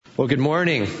Well, good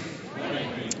morning.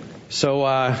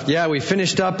 So, we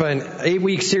finished up an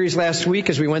 8-week series last week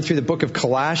as we went through the book of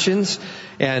Colossians,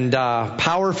 and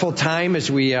powerful time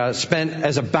as we spent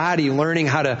as a body learning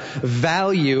how to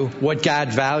value what God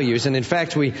values. And in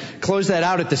fact, we closed that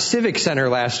out at the Civic Center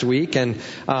last week, and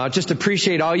just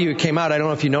appreciate all you who came out. I don't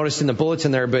know if you noticed in the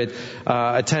bulletin there, but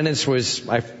attendance was,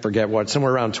 I forget what,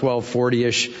 somewhere around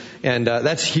 1240-ish, and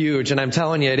that's huge. And I'm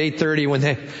telling you, at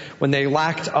 8:30 when they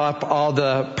locked up all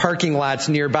the parking lots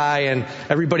nearby, and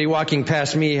everybody walking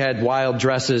past me had wild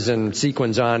dresses and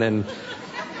sequins on and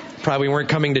probably weren't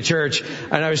coming to church.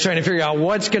 And I was trying to figure out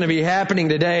what's going to be happening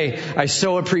today. I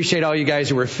so appreciate all you guys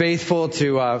who were faithful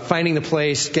to finding the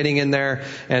place, getting in there.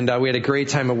 And we had a great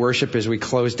time of worship as we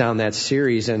closed down that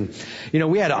series. And,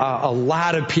 we had a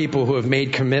lot of people who have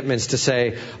made commitments to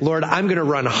say, Lord, I'm going to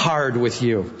run hard with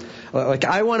you. Like,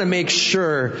 I want to make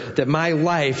sure that my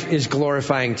life is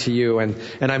glorifying to you. And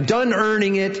I'm done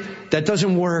earning it. That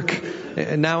doesn't work.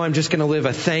 And now I'm just going to live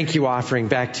a thank you offering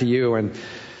back to you. And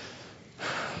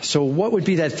so what would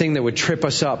be that thing that would trip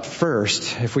us up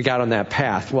first if we got on that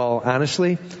path? Well,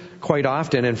 honestly, quite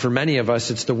often, and for many of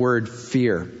us, it's the word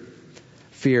fear.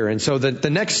 Fear. And so the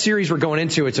next series we're going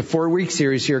into, it's a 4-week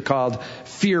series here called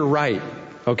Fear Right.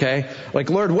 Okay? Like,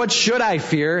 Lord, what should I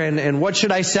fear and what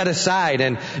should I set aside?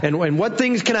 And what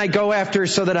things can I go after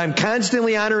so that I'm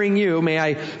constantly honoring you? May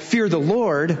I fear the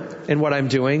Lord in what I'm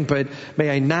doing, but may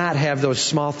I not have those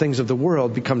small things of the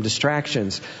world become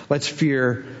distractions. Let's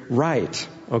fear right.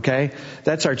 Okay?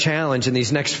 That's our challenge in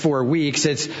these next 4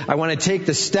 weeks. I want to take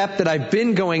the step that I've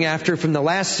been going after from the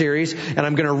last series, and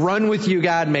I'm going to run with you,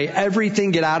 God. May everything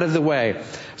get out of the way.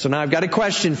 So now I've got a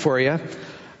question for you.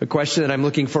 A question that I'm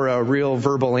looking for a real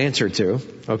verbal answer to.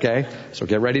 Okay? So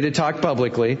get ready to talk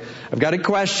publicly. I've got a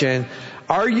question.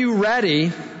 Are you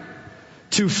ready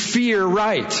to fear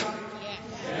right?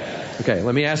 Yes. Okay,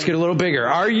 let me ask it a little bigger.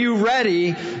 Are you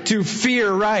ready to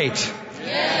fear right?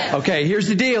 Yes. Okay, here's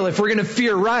the deal. If we're going to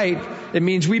fear right, it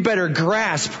means we better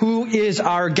grasp who is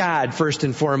our God first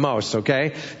and foremost,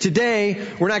 okay? Today,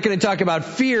 we're not going to talk about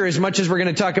fear as much as we're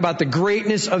going to talk about the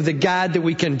greatness of the God that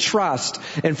we can trust.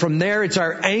 And from there, it's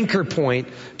our anchor point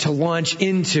to launch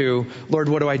into, Lord,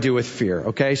 what do I do with fear?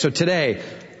 Okay, so today,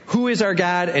 who is our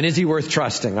God and is he worth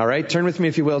trusting? All right, turn with me,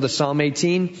 if you will, to Psalm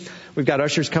 18. We've got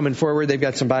ushers coming forward. They've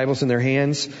got some Bibles in their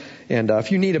hands. And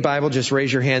if you need a Bible, just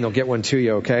raise your hand. They'll get one to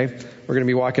you, okay? We're going to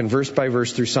be walking verse by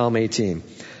verse through Psalm 18.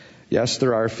 Yes,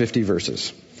 there are 50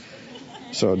 verses.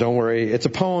 So don't worry. It's a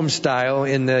poem style.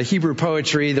 In the Hebrew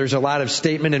poetry, there's a lot of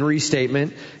statement and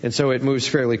restatement. And so it moves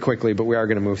fairly quickly, but we are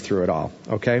going to move through it all,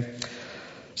 okay?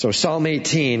 So Psalm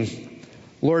 18.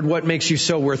 Lord, what makes you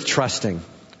so worth trusting?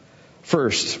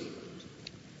 First,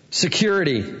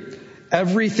 security.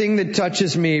 Everything that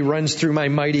touches me runs through my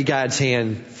mighty God's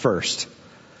hand first.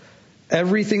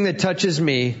 Everything that touches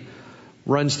me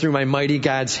runs through my mighty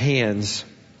God's hands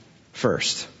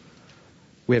first.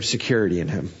 We have security in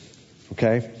him.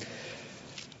 Okay?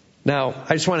 Now,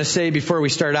 I just want to say before we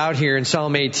start out here in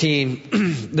Psalm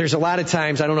 18, there's a lot of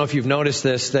times, I don't know if you've noticed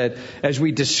this, that as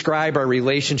we describe our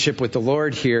relationship with the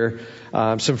Lord here,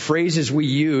 some phrases we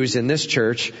use in this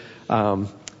church,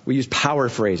 we use power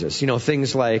phrases,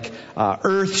 things like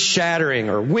earth-shattering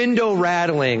or window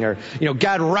rattling or,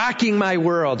 God rocking my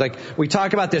world. Like, we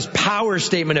talk about this power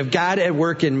statement of God at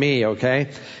work in me,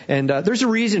 okay? And there's a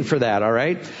reason for that, all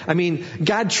right? I mean,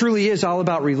 God truly is all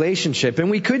about relationship. And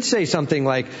we could say something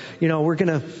like, we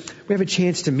have a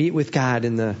chance to meet with God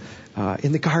in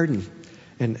the garden.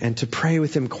 And to pray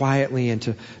with him quietly and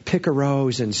to pick a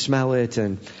rose and smell it.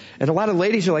 And a lot of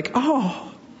ladies are like, oh,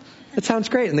 that sounds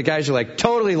great. And the guys are like,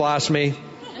 totally lost me.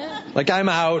 Like, I'm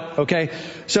out. Okay.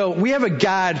 So we have a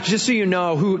God, just so you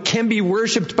know, who can be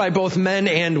worshiped by both men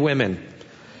and women.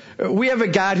 We have a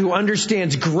God who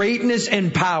understands greatness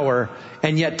and power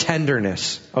and yet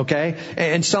tenderness. Okay.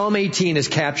 And Psalm 18 is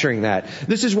capturing that.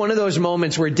 This is one of those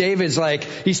moments where David's like,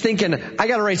 he's thinking, I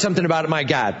got to write something about my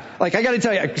God. Like, I got to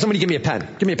tell you, somebody give me a pen.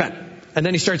 Give me a pen. And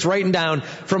then he starts writing down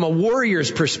from a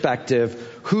warrior's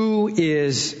perspective, who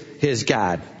is his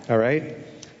God. All right?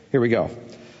 Here we go.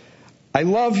 I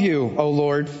love you, O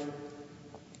Lord.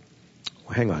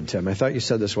 Well, hang on, Tim. I thought you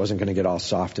said this wasn't going to get all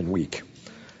soft and weak.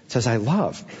 It says, I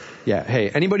love. Yeah, hey,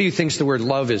 anybody who thinks the word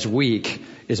love is weak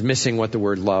is missing what the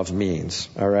word love means.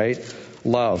 All right?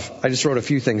 Love. I just wrote a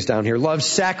few things down here. Love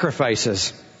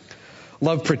sacrifices.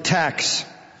 Love protects.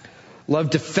 Love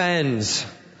defends.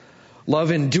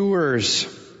 Love endures.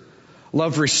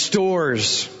 Love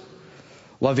restores.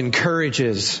 Love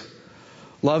encourages.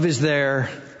 Love is there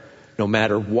no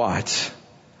matter what.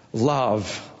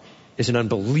 Love is an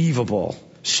unbelievable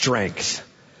strength.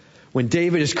 When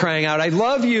David is crying out, I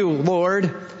love you,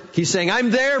 Lord, he's saying, I'm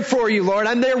there for you, Lord.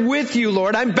 I'm there with you,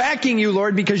 Lord. I'm backing you,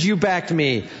 Lord, because you backed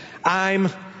me. I'm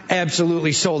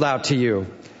absolutely sold out to you.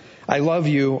 I love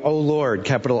you, O Lord,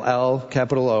 capital L,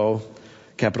 capital O,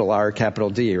 capital R, capital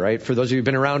D, right? For those of you who've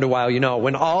been around a while, you know,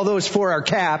 when all those four are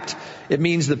capped, it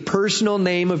means the personal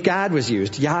name of God was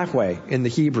used, Yahweh in the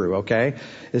Hebrew, okay?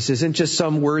 This isn't just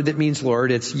some word that means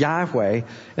Lord, it's Yahweh,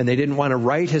 and they didn't want to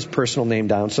write his personal name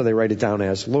down, so they write it down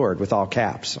as Lord with all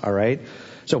caps, all right?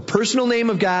 So personal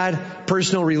name of God,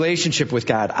 personal relationship with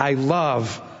God. I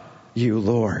love you,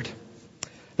 Lord.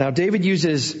 Now, David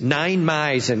uses 9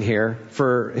 my's in here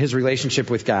for his relationship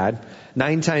with God.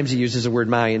 9 times he uses the word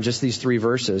my in just these 3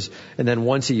 verses, and then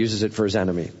once he uses it for his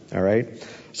enemy. All right?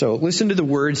 So listen to the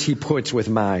words he puts with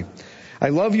my. I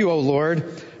love you, O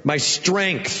Lord, my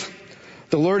strength.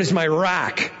 The Lord is my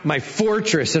rock, my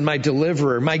fortress and my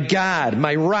deliverer, my God,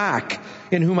 my rock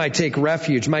in whom I take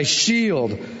refuge, my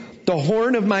shield, the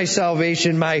horn of my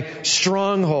salvation, my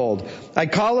stronghold. I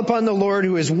call upon the Lord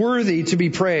who is worthy to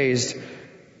be praised,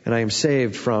 and I am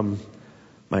saved from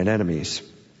mine enemies.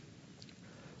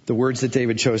 The words that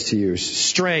David chose to use.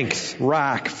 Strength,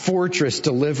 rock, fortress,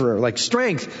 deliverer. Like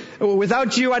strength.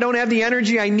 Without you, I don't have the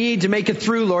energy I need to make it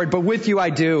through, Lord, but with you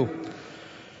I do.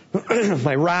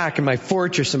 My rock and my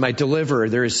fortress and my deliverer.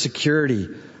 There is security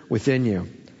within you.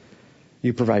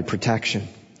 You provide protection.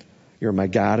 You're my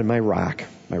God and my rock,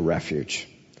 my refuge.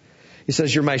 He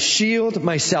says, you're my shield,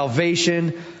 my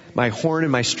salvation, my horn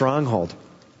and my stronghold.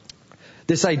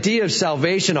 This idea of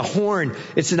salvation, a horn,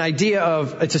 it's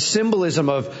a symbolism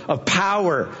of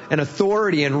power and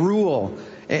authority and rule.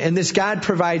 And this God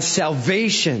provides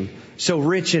salvation so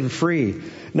rich and free.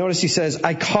 Notice he says,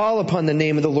 I call upon the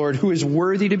name of the Lord who is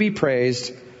worthy to be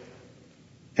praised,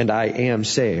 and I am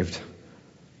saved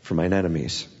from mine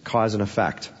enemies. Cause and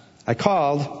effect. I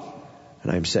called,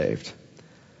 and I am saved.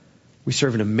 We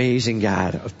serve an amazing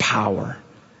God of power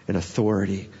and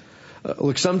authority.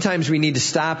 Look, sometimes we need to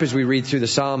stop as we read through the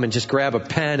Psalm and just grab a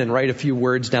pen and write a few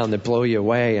words down that blow you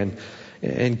away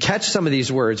and catch some of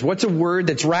these words. What's a word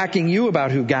that's racking you about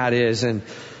who God is? And,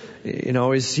 you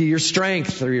know, is he your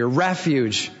strength or your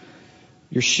refuge,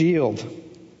 your shield?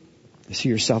 Is he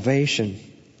your salvation?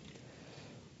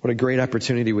 What a great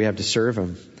opportunity we have to serve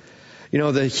him. You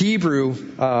know, the Hebrew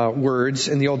words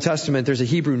in the Old Testament, there's a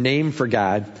Hebrew name for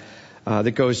God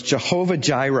that goes Jehovah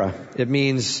Jireh. It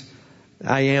means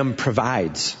I am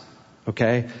provides.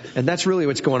 Okay? And that's really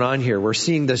what's going on here. We're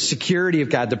seeing the security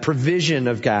of God, the provision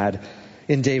of God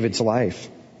in David's life.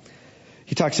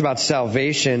 He talks about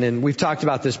salvation, and we've talked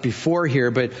about this before here,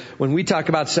 but when we talk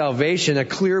about salvation, a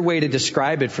clear way to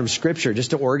describe it from Scripture,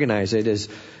 just to organize it, is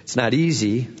it's not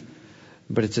easy,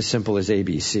 but it's as simple as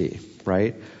ABC,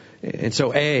 right? And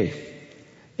so A,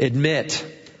 admit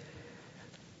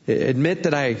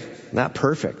that I'm not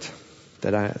perfect,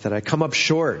 that I come up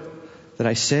short, that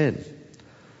I sin.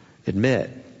 Admit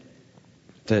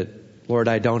that, Lord,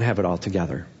 I don't have it all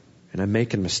together and I'm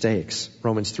making mistakes.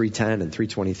 Romans 3:10 and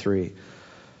 3:23.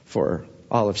 For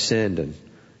all have sinned and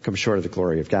come short of the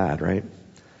glory of God, right?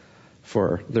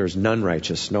 For there's none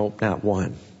righteous, nope, not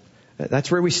one.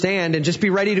 That's where we stand, and just be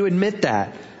ready to admit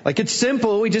that. Like, it's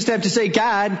simple. We just have to say,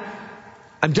 God,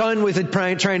 I'm done with it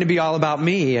trying to be all about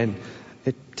me. And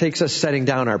it takes us setting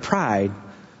down our pride,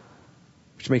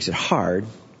 which makes it hard,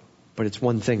 but it's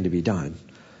one thing to be done.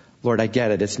 Lord, I get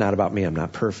it. It's not about me. I'm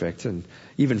not perfect. And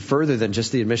even further than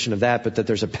just the admission of that, but that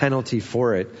there's a penalty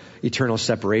for it, eternal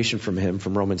separation from him,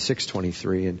 from Romans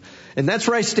 6:23. And that's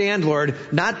where I stand, Lord,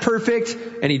 not perfect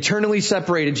and eternally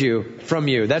separated from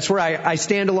you. That's where I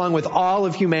stand along with all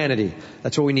of humanity.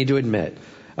 That's what we need to admit.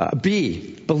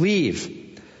 Believe.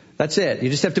 That's it. You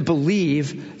just have to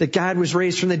believe that God was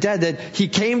raised from the dead, that he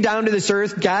came down to this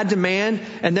earth, God to man,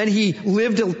 and then he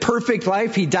lived a perfect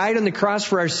life. He died on the cross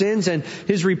for our sins, and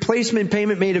his replacement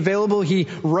payment made available. He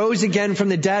rose again from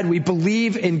the dead. We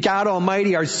believe in God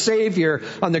Almighty, our Savior,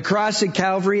 on the cross at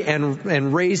Calvary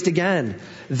and raised again.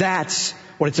 That's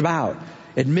what it's about.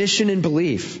 Admission and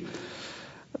belief.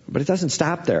 But it doesn't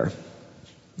stop there.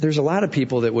 There's a lot of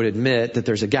people that would admit that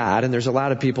there's a God, and there's a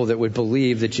lot of people that would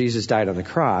believe that Jesus died on the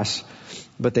cross,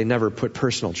 but they never put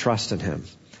personal trust in him.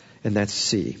 And that's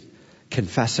C.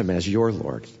 Confess him as your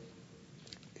Lord.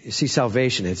 You see,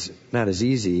 salvation, it's not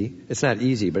easy,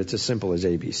 but it's as simple as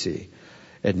ABC.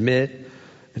 Admit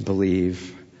and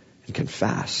believe and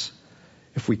confess.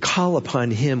 If we call upon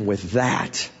him with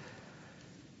that,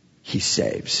 he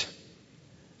saves.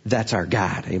 That's our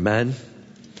God. Amen?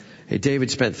 Hey,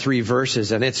 David spent 3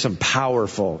 verses, and it's some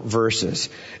powerful verses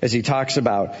as he talks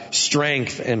about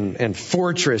strength and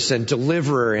fortress and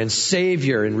deliverer and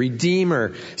savior and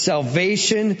redeemer.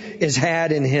 Salvation is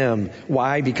had in him.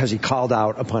 Why? Because he called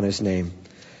out upon his name.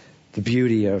 The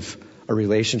beauty of a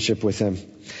relationship with him.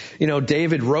 You know,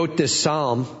 David wrote this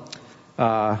psalm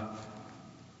after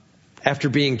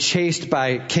being chased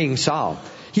by King Saul.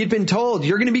 He'd been told,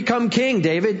 you're going to become king,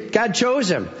 David. God chose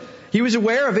him. He was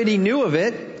aware of it. He knew of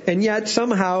it. And yet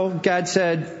somehow God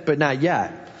said, but not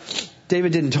yet.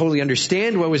 David didn't totally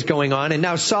understand what was going on. And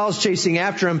now Saul's chasing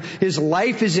after him. His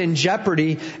life is in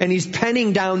jeopardy. And he's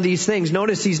penning down these things.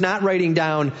 Notice he's not writing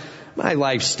down, my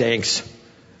life stinks.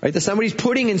 Right? That's not what he's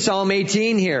putting in Psalm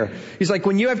 18 here. He's like,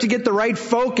 when you have to get the right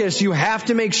focus, you have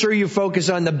to make sure you focus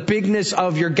on the bigness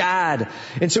of your God.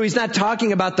 And so he's not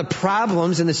talking about the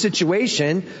problems and the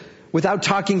situation without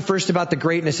talking first about the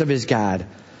greatness of his God.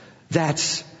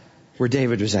 That's where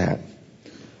David was at.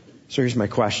 So here's my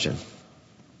question.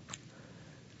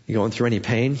 You going through any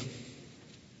pain?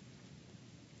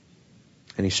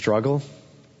 Any struggle?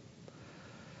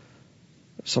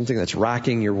 Something that's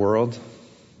rocking your world?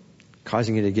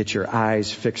 Causing you to get your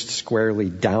eyes fixed squarely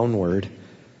downward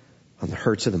on the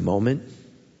hurts of the moment?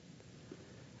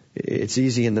 It's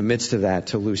easy in the midst of that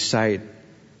to lose sight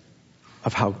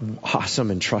of how awesome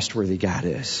and trustworthy God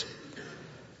is.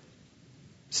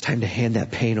 It's time to hand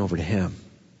that pain over to him.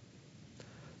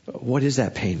 What is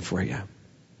that pain for you?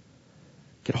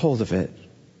 Get hold of it.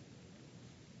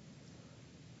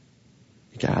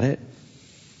 You got it?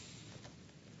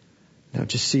 Now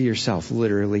just see yourself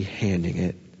literally handing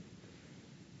it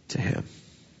to him.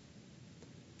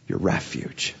 Your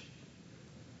refuge.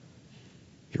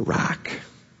 Your rock.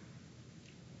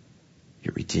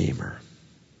 Your redeemer.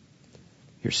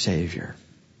 Your savior.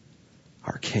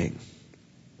 Our king.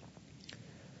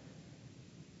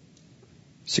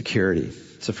 Security.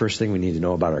 It's the first thing we need to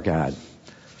know about our God.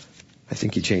 I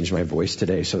think he changed my voice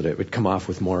today so that it would come off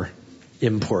with more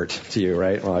import to you,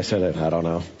 right? Well, I said it. I don't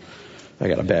know. I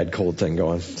got a bad cold thing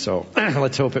going. So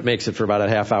let's hope it makes it for about a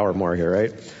half hour more here,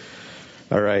 right?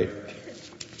 All right.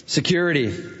 Security.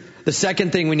 The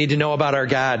second thing we need to know about our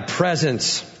God,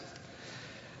 presence.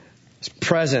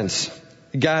 Presence.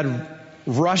 God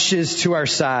rushes to our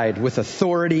side with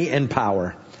authority and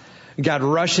power. God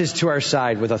rushes to our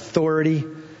side with authority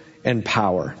and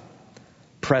power.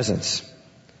 Presence.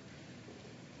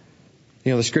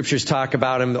 You know, the scriptures talk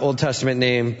about him, the Old Testament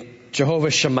name,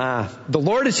 Jehovah Shammah. The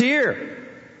Lord is here.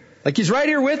 Like he's right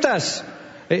here with us.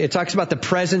 It talks about the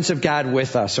presence of God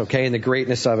with us, okay, and the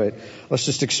greatness of it. Let's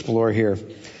just explore here.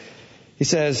 He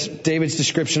says, David's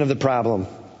description of the problem.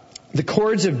 The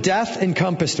cords of death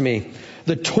encompassed me.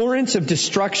 The torrents of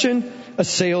destruction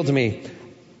assailed me.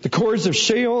 The cords of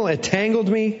Sheol entangled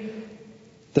me.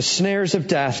 The snares of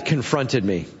death confronted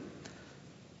me.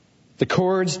 The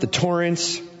cords, the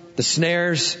torrents, the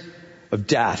snares of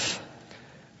death.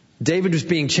 David was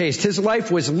being chased. His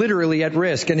life was literally at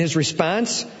risk. And his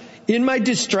response, in my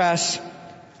distress,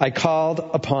 I called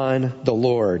upon the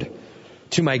Lord.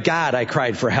 To my God, I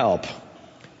cried for help.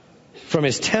 From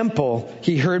his temple,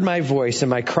 he heard my voice, and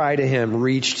my cry to him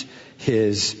reached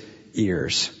his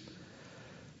ears.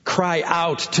 Cry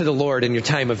out to the Lord in your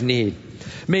time of need.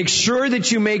 Make sure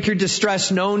that you make your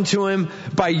distress known to him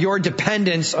by your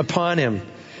dependence upon him.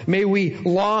 May we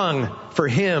long for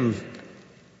him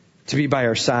to be by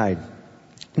our side.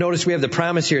 Notice we have the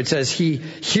promise here. It says he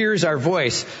hears our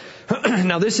voice.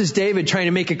 Now this is David trying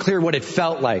to make it clear what it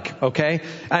felt like, okay?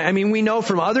 I mean, we know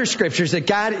from other scriptures that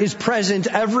God is present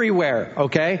everywhere,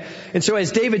 okay? And so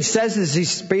as David says this,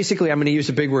 he's basically, I'm going to use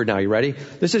a big word now. You ready?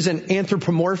 This is an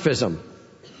anthropomorphism.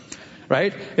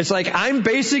 Right? It's like I'm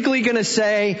basically going to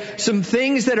say some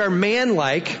things that are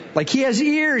man-like he has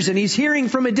ears and he's hearing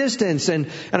from a distance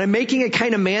and I'm making it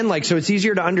kind of man-like so it's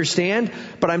easier to understand.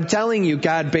 But I'm telling you,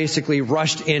 God basically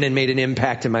rushed in and made an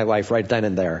impact in my life right then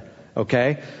and there.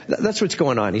 Okay? That's what's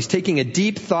going on. He's taking a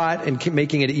deep thought and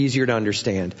making it easier to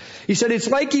understand. He said, it's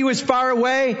like he was far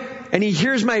away and he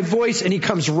hears my voice and he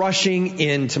comes rushing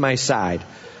into my side.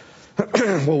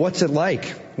 Well, what's it like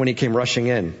when he came rushing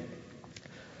in?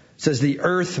 It says the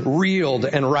earth reeled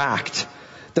and rocked.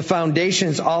 The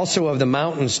foundations also of the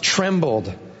mountains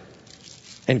trembled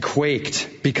and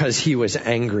quaked because he was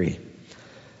angry.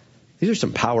 These are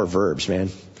some power verbs,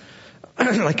 man.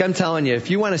 Like I'm telling you,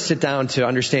 if you want to sit down to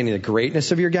understanding the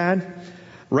greatness of your God,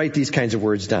 write these kinds of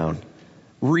words down.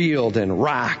 Reeled and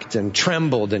rocked and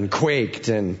trembled and quaked.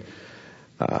 And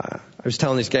I was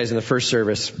telling these guys in the first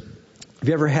service, have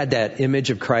you ever had that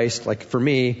image of Christ? Like for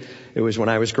me, it was when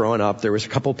I was growing up. There was a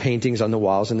couple paintings on the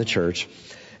walls in the church.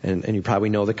 And you probably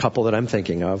know the couple that I'm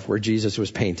thinking of, where Jesus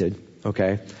was painted,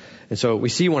 okay? And so we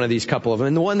see one of these couple of them.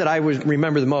 And the one that I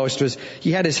remember the most was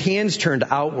he had his hands turned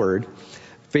outward,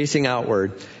 facing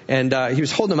outward. And he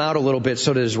was holding them out a little bit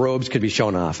so that his robes could be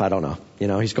shown off. I don't know. You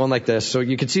know, he's going like this. So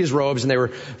you could see his robes, and they were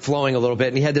flowing a little bit.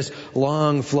 And he had this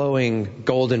long, flowing,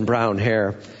 golden brown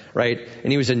hair, right?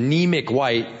 And he was anemic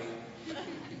white.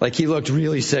 Like, he looked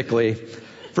really sickly.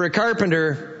 For a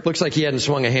carpenter, looks like he hadn't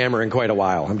swung a hammer in quite a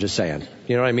while. I'm just saying.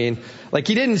 You know what I mean? Like,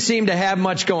 he didn't seem to have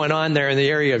much going on there in the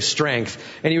area of strength.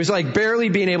 And he was like barely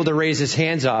being able to raise his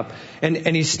hands up. And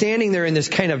he's standing there in this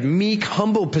kind of meek,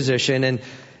 humble position.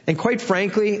 And quite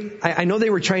frankly, I know they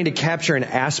were trying to capture an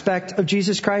aspect of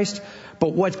Jesus Christ.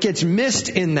 But what gets missed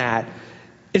in that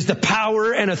is the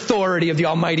power and authority of the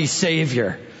Almighty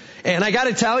Savior. And I got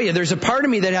to tell you, there's a part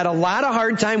of me that had a lot of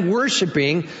hard time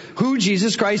worshiping who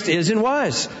Jesus Christ is and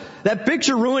was. That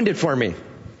picture ruined it for me.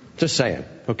 Just saying,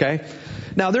 okay?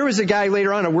 Now, there was a guy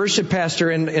later on, a worship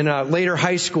pastor in a later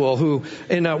high school, who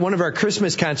in one of our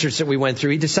Christmas concerts that we went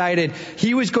through, he decided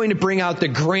he was going to bring out the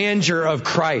grandeur of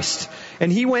Christ.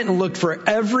 And he went and looked for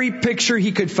every picture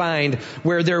he could find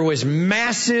where there was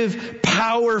massive,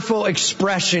 powerful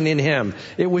expression in him.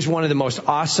 It was one of the most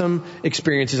awesome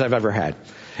experiences I've ever had.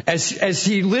 As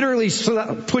he literally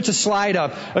puts a slide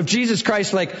up of Jesus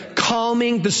Christ like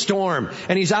calming the storm.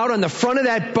 And he's out on the front of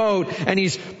that boat, and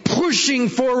he's pushing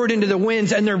forward into the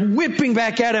winds, and they're whipping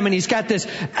back at him, and he's got this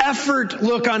effort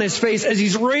look on his face as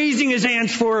he's raising his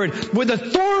hands forward. With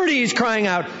authority, he's crying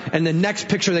out. And the next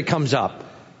picture that comes up,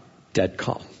 dead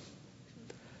calm.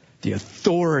 The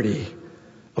authority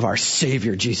of our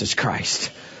Savior Jesus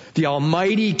Christ, the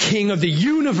Almighty King of the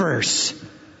universe,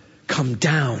 come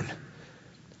down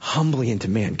humbly into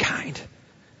mankind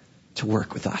to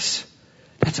work with us.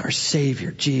 That's our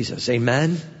Savior, Jesus.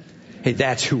 Amen? Hey,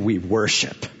 that's who we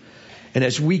worship. And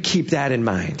as we keep that in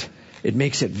mind, it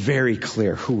makes it very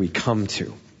clear who we come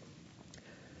to.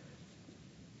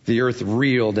 The earth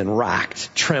reeled and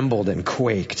rocked, trembled and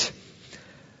quaked.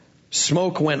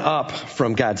 Smoke went up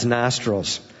from God's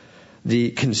nostrils.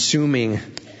 The consuming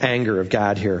anger of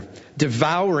God here.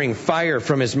 Devouring fire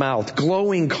from his mouth.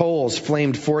 Glowing coals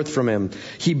flamed forth from him.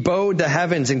 He bowed the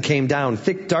heavens and came down.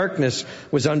 Thick darkness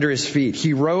was under his feet.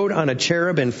 He rode on a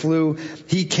cherub and flew.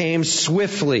 He came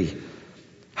swiftly.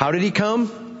 How did he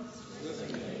come?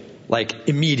 Like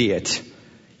immediate.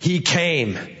 He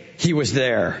came. He was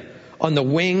there. On the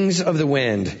wings of the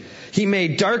wind. He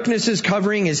made darkness his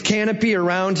covering, his canopy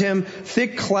around him,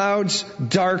 thick clouds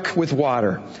dark with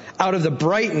water. Out of the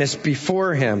brightness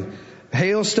before him,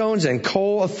 hailstones and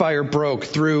coal of fire broke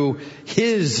through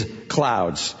his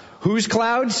clouds. Whose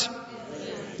clouds?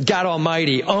 God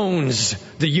Almighty owns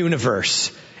the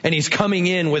universe, and he's coming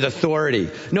in with authority.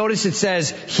 Notice it says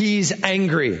he's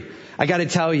angry. I got to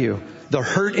tell you, the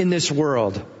hurt in this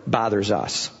world bothers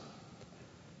us.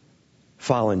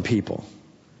 Fallen people.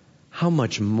 How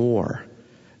much more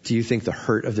do you think the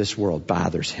hurt of this world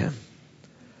bothers him?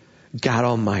 God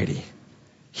Almighty,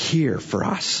 here for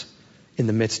us in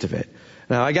the midst of it.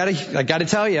 Now, I gotta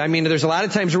tell you, I mean, there's a lot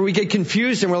of times where we get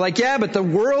confused and we're like, yeah, but the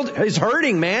world is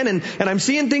hurting, man, and I'm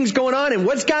seeing things going on, and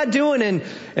what's God doing?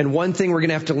 And one thing we're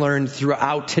gonna have to learn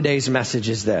throughout today's message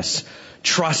is this: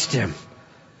 trust him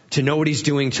to know what he's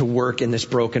doing to work in this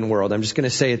broken world. I'm just gonna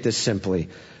say it this simply: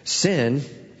 sin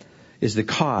is the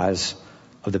cause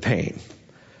of the pain.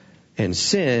 And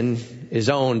sin is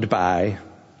owned by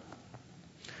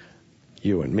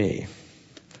you and me.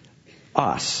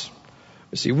 Us.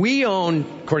 You see, we own,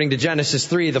 according to Genesis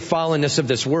 3, the fallenness of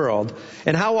this world.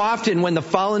 And how often when the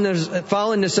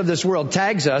fallenness of this world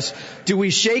tags us, do we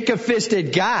shake a fist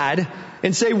at God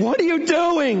and say, what are you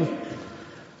doing?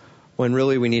 When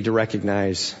really we need to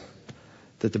recognize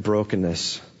that the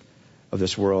brokenness of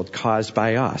this world caused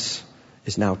by us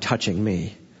is now touching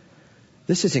me.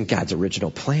 This isn't God's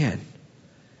original plan.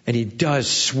 And he does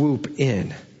swoop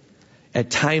in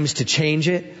at times to change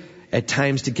it, at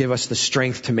times to give us the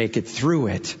strength to make it through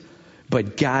it.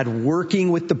 But God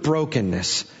working with the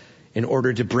brokenness in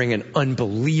order to bring an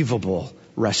unbelievable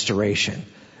restoration.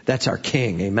 That's our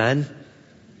King. Amen?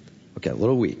 Okay, a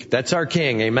little weak. That's our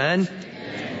King. Amen?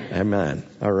 Amen.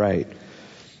 All right.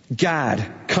 God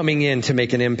coming in to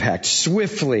make an impact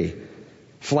swiftly.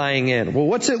 Flying in. Well,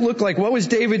 what's it look like? What was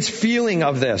David's feeling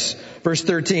of this? Verse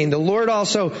 13, the Lord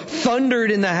also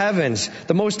thundered in the heavens.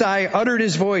 The Most High uttered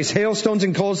his voice, hailstones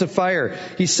and coals of fire.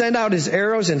 He sent out his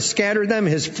arrows and scattered them.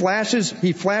 His flashes,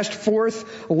 he flashed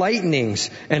forth lightnings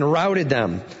and routed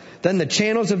them. Then the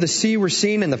channels of the sea were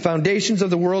seen, and the foundations of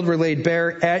the world were laid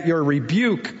bare at your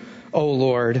rebuke, O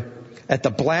Lord, at the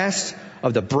blast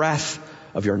of the breath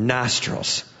of your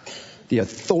nostrils. the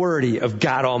authority of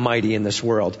God Almighty in this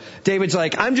world. David's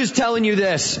like, I'm just telling you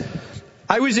this.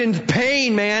 I was in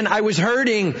pain, man. I was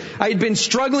hurting. I had been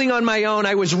struggling on my own.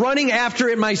 I was running after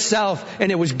it myself,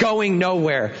 and it was going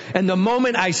nowhere. And the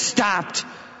moment I stopped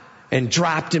and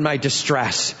dropped in my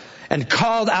distress and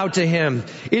called out to him,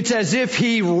 it's as if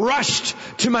he rushed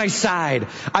to my side.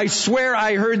 I swear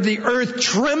I heard the earth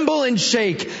tremble and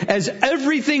shake as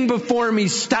everything before me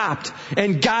stopped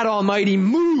and God Almighty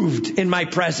moved in my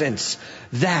presence.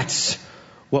 That's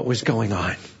what was going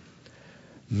on.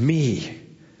 Me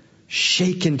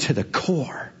shaken to the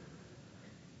core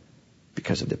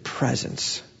because of the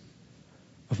presence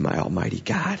of my Almighty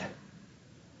God.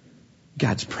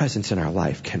 God's presence in our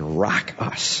life can rock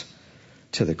us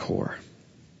to the core.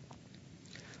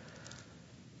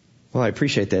 Well, I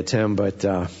appreciate that, Tim, but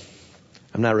I'm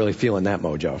not really feeling that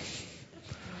mojo.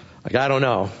 Like, I don't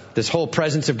know. This whole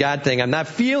presence of God thing, I'm not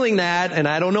feeling that, and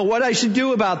I don't know what I should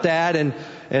do about that,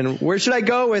 and where should I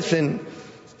go with, and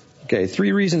okay,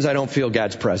 3 reasons I don't feel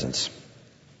God's presence.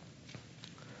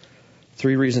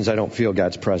 3 reasons I don't feel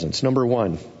God's presence. Number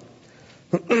 1,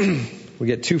 we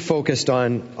get too focused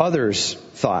on others'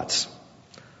 thoughts.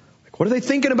 Like, what are they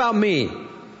thinking about me?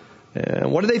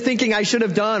 What are they thinking I should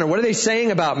have done? Or what are they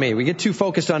saying about me? We get too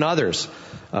focused on others.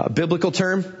 Biblical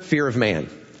term, fear of man.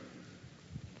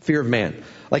 Fear of man.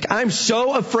 Like, I'm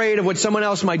so afraid of what someone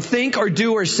else might think or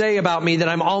do or say about me that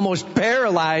I'm almost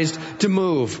paralyzed to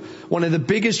move. One of the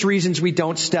biggest reasons we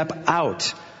don't step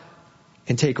out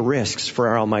and take risks for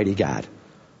our Almighty God.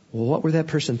 Well, what would that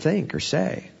person think or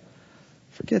say?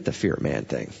 Forget the fear of man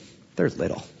thing. They're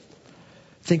little.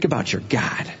 Think about your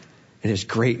God and His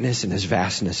greatness and His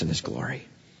vastness and His glory.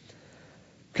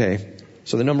 Okay.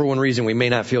 So the number 1 reason we may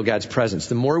not feel God's presence,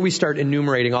 the more we start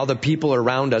enumerating all the people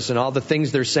around us and all the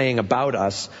things they're saying about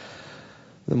us,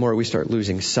 the more we start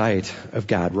losing sight of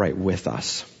God right with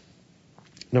us.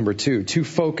 Number 2, too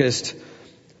focused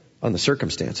on the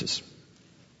circumstances.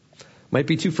 Might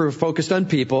be too focused on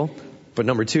people, but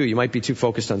number 2, you might be too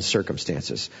focused on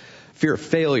circumstances. Fear of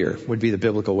failure would be the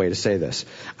biblical way to say this.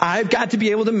 I've got to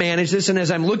be able to manage this, and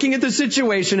as I'm looking at the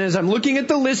situation, as I'm looking at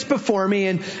the list before me,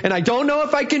 and I don't know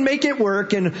if I can make it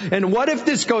work, and what if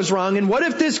this goes wrong, and what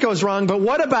if this goes wrong, but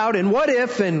what about, and what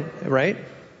if, and, right?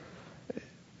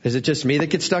 Is it just me that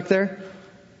gets stuck there?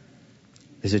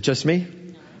 Is it just me?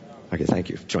 Okay, thank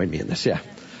you. Join me in this, yeah.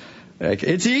 Like,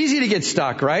 it's easy to get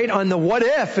stuck, right? On the what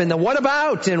if, and the what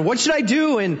about, and what should I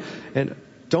do, and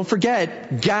don't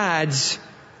forget, God's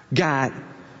got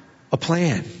a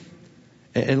plan.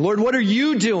 And Lord, what are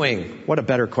you doing? What a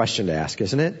better question to ask,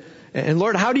 isn't it? And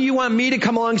Lord, how do you want me to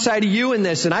come alongside of you in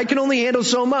this? And I can only handle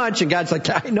so much. And God's like,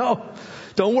 I know.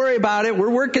 Don't worry about it. We're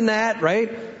working that,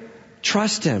 right?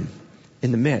 Trust Him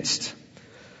in the midst.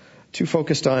 Too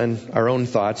focused on our own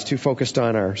thoughts, too focused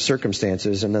on our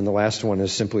circumstances. And then the last one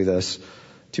is simply this,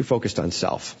 too focused on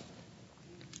self.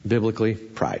 Biblically,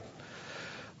 pride.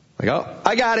 Like, oh,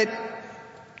 I got it.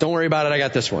 Don't worry about it. I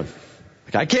got this one.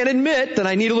 Like, I can't admit that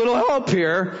I need a little help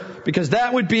here because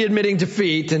that would be admitting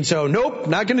defeat. And so, nope,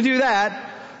 not going to do that.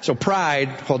 So pride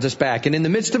holds us back. And in the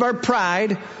midst of our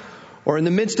pride, or in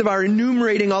the midst of our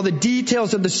enumerating all the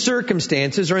details of the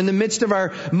circumstances, or in the midst of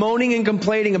our moaning and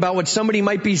complaining about what somebody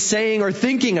might be saying or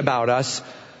thinking about us,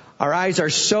 our eyes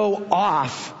are so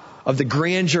off of the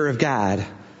grandeur of God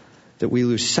that we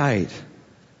lose sight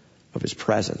of His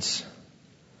presence.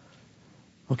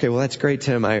 Okay, well, that's great,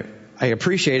 Tim. I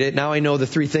appreciate it. Now I know the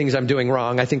 3 things I'm doing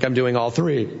wrong. I think I'm doing all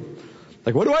 3.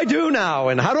 Like, what do I do now?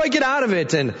 And how do I get out of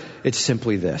it? And it's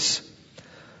simply this.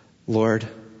 Lord,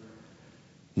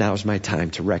 now's my time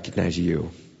to recognize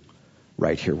you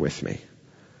right here with me.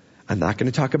 I'm not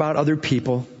going to talk about other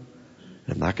people.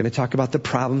 I'm not going to talk about the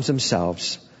problems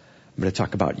themselves. I'm going to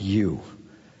talk about you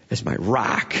as my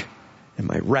rock and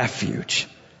my refuge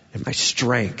and my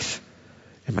strength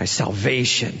and my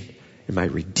salvation and my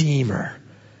Redeemer.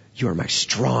 You are my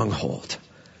stronghold.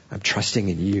 I'm trusting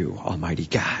in you, Almighty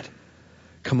God.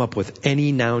 Come up with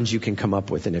any nouns you can come up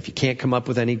with. And if you can't come up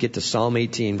with any, get to Psalm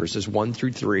 18, verses 1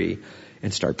 through 3,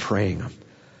 and start praying them.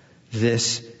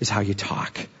 This is how you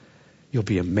talk. You'll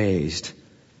be amazed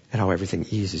at how everything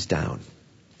eases down.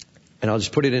 And I'll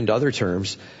just put it into other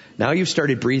terms. Now you've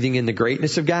started breathing in the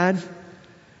greatness of God.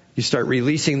 You start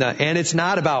releasing and it's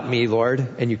not about me,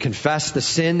 Lord. And you confess the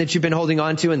sin that you've been holding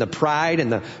on to and the pride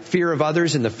and the fear of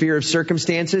others and the fear of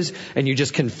circumstances. And you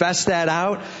just confess that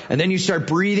out. And then you start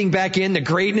breathing back in the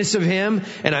greatness of Him.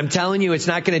 And I'm telling you, it's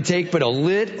not going to take but a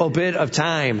little bit of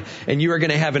time. And you are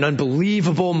going to have an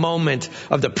unbelievable moment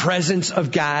of the presence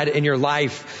of God in your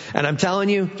life. And I'm telling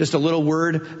you, just a little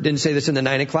word, didn't say this in the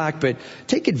 9 o'clock, but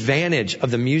take advantage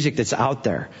of the music that's out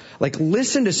there. Like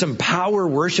listen to some power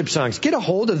worship songs. Get a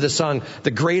hold of the song,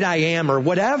 The Great I Am or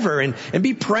whatever, and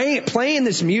be playing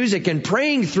this music and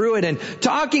praying through it and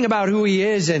talking about who He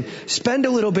is, and spend a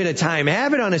little bit of time.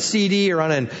 Have it on a CD or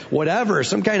on a whatever,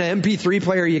 some kind of MP3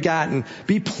 player you got, and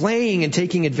be playing and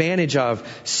taking advantage of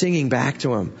singing back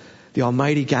to Him. The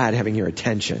Almighty God having your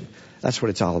attention. That's what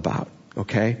it's all about.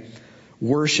 Okay?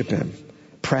 Worship Him.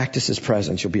 Practice His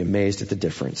presence. You'll be amazed at the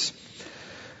difference.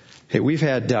 Hey, we've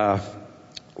had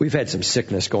some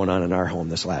sickness going on in our home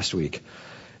this last week.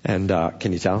 And,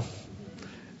 can you tell?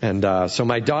 And, so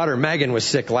my daughter Megan was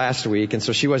sick last week, and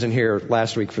so she wasn't here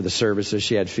last week for the services.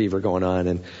 She had fever going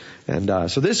on,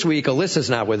 and so this week Alyssa's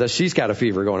not with us. She's got a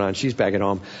fever going on. She's back at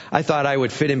home. I thought I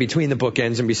would fit in between the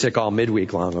bookends and be sick all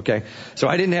midweek long, okay? So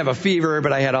I didn't have a fever,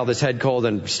 but I had all this head cold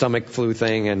and stomach flu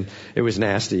thing, and it was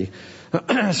nasty.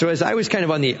 So as I was kind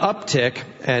of on the uptick,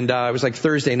 and it was like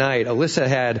Thursday night, Alyssa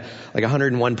had like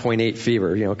 101.8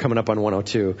 fever, coming up on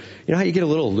 102. You know how you get a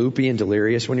little loopy and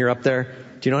delirious when you're up there?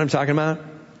 Do you know what I'm talking about?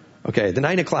 Okay, the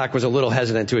 9 o'clock was a little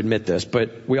hesitant to admit this,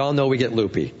 but we all know we get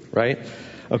loopy, right?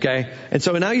 Okay? And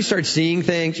so now you start seeing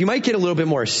things. You might get a little bit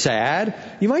more sad.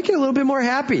 You might get a little bit more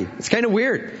happy. It's kind of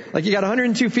weird. Like you got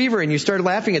 102 fever and you start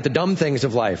laughing at the dumb things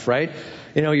of life, right?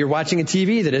 You're watching a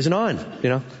TV that isn't on,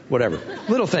 whatever.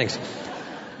 Little things.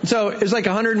 So it was like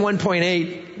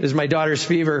 101.8 is my daughter's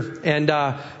fever. And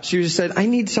she just said, I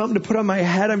need something to put on my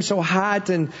head. I'm so hot.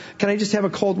 And can I just have a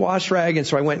cold wash rag? And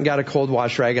so I went and got a cold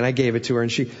wash rag and I gave it to her.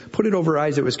 And she put it over her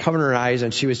eyes. It was covering her eyes.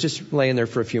 And she was just laying there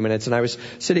for a few minutes. And I was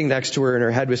sitting next to her and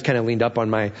her head was kind of leaned up on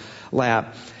my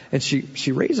lap. And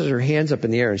she raises her hands up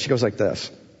in the air and she goes like this.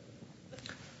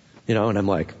 And I'm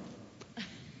like,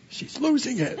 she's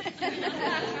losing it.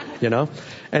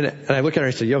 And I look at her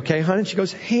and I say, you okay, hon? And she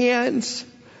goes, hands.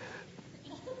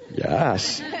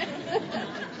 Yes.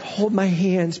 Hold my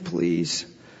hands, please.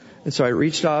 And so I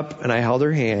reached up and I held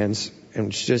her hands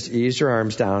and she just eased her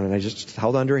arms down and I just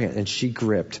held onto her hand and she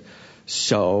gripped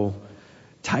so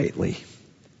tightly.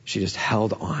 She just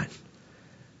held on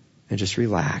and just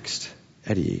relaxed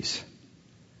at ease.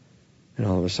 And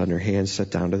all of a sudden her hands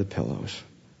set down to the pillows.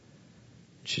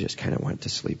 She just kind of went to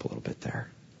sleep a little bit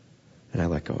there. And I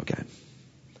let go again.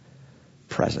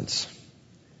 Presence.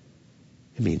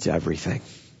 It means everything.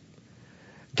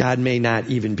 God may not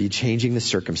even be changing the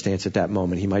circumstance at that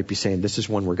moment. He might be saying, this is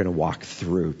one we're going to walk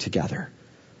through together.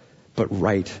 But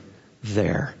right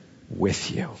there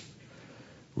with you.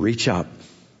 Reach up.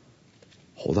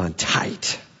 Hold on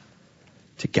tight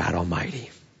to God Almighty.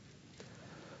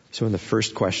 So in the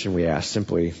first question we asked,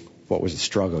 simply, what was the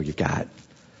struggle you got?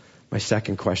 My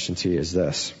second question to you is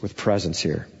this, with presence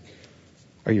here.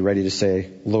 Are you ready to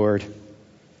say, Lord,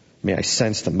 may I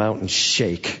sense the mountain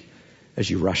shake as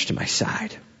you rush to my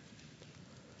side?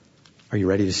 Are you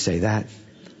ready to say that?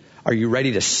 Are you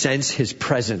ready to sense His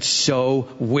presence so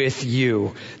with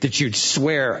you that you'd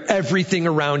swear everything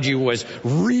around you was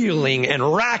reeling and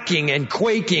rocking and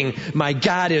quaking? My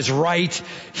God is right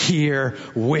here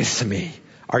with me.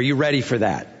 Are you ready for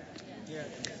that?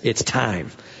 It's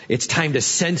time. It's time to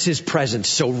sense His presence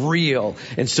so real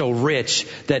and so rich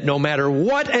that no matter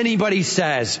what anybody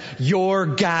says, your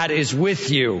God is with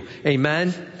you.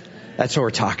 Amen? That's what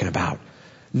we're talking about.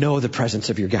 Know the presence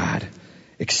of your God.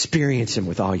 Experience Him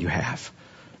with all you have.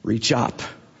 Reach up.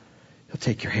 He'll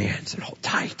take your hands and hold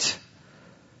tight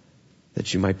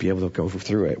that you might be able to go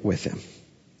through it with Him.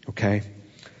 Okay?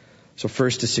 So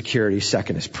first is security.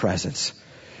 Second is presence.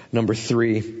 Number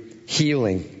 3,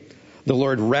 healing. The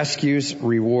Lord rescues,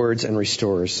 rewards, and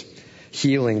restores.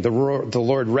 Healing. The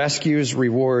Lord rescues,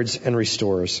 rewards, and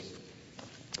restores.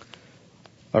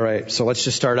 All right, so let's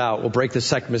just start out. We'll break this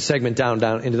segment down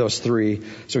into those 3.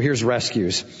 So here's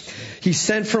rescues. He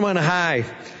sent from on high.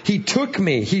 He took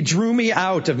me. He drew me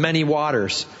out of many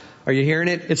waters. Are you hearing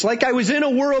it? It's like I was in a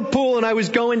whirlpool and I was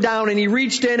going down and He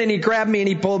reached in and He grabbed me and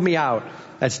He pulled me out.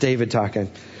 That's David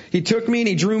talking. He took me and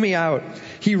He drew me out.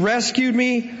 He rescued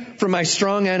me from my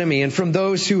strong enemy and from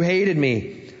those who hated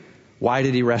me. Why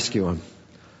did He rescue them?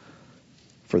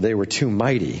 For they were too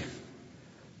mighty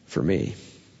for me.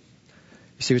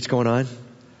 You see what's going on?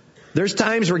 There's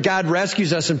times where God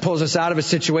rescues us and pulls us out of a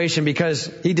situation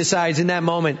because He decides in that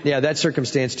moment, yeah, that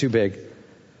circumstance too big.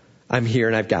 I'm here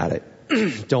and I've got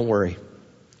it. Don't worry.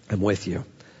 I'm with you.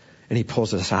 And he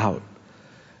pulls us out.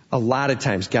 A lot of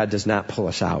times God does not pull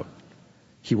us out.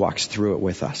 He walks through it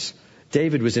with us.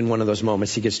 David was in one of those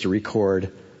moments he gets to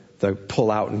record the pull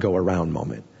out and go around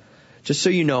moment. Just so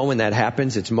you know, when that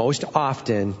happens, it's most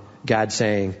often God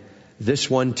saying, this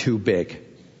one too big,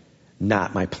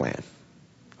 not my plan.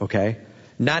 Okay?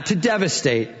 Not to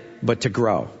devastate, but to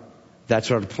grow. That's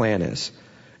what our plan is.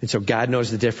 And so God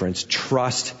knows the difference.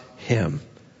 Trust him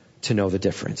to know the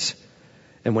difference.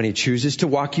 And when he chooses to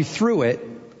walk you through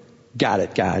it, got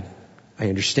it, God. I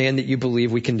understand that you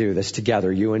believe we can do this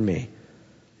together, you and me.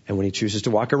 And when he chooses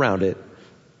to walk around it,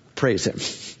 praise him.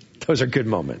 Those are good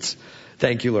moments.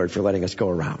 Thank you, Lord, for letting us go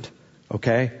around.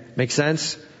 Okay? Make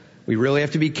sense? We really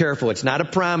have to be careful. It's not a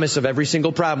promise of every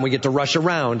single problem we get to rush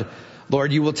around.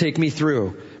 Lord, you will take me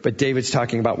through. But David's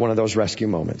talking about one of those rescue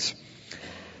moments.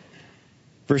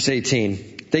 Verse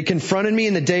 18. They confronted me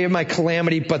in the day of my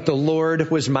calamity, but the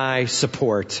Lord was my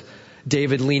support.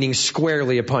 David leaning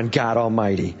squarely upon God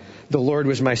Almighty. The Lord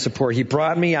was my support. He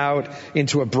brought me out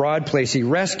into a broad place. He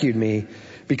rescued me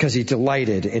because he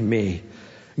delighted in me.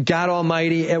 God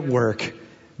Almighty at work.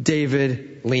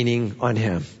 David leaning on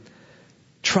him.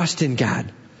 Trust in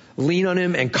God. Lean on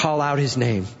him and call out his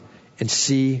name and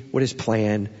see what his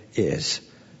plan is.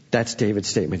 That's David's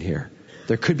statement here.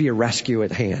 There could be a rescue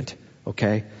at hand.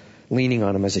 Okay? Leaning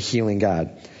on him as a healing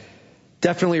God.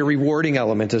 Definitely a rewarding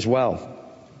element as well.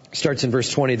 Starts in verse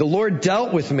 20. The Lord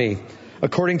dealt with me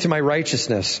according to my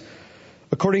righteousness.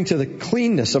 According to the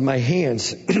cleanness of my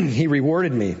hands, he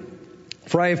rewarded me.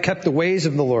 For I have kept the ways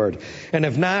of the Lord and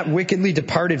have not wickedly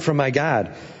departed from my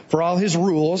God. For all his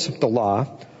rules, the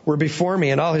law, were before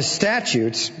me, and all his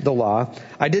statutes, the law,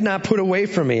 I did not put away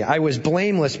from me. I was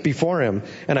blameless before him,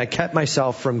 and I kept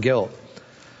myself from guilt.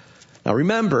 Now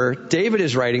remember, David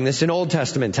is writing this in Old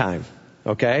Testament time.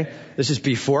 Okay? This is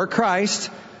before Christ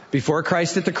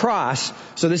at the cross.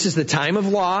 So this is the time of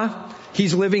law.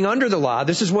 He's living under the law.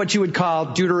 This is what you would call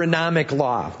Deuteronomic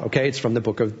law. Okay? It's from the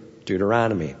book of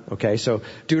Deuteronomy. Okay? So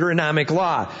Deuteronomic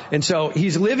law. And so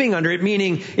he's living under it,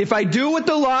 meaning if I do what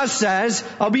the law says,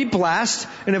 I'll be blessed.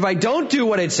 And if I don't do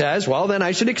what it says, well, then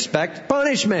I should expect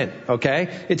punishment.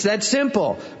 Okay? It's that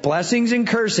simple. Blessings and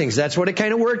cursings. That's what it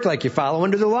kind of worked like. You follow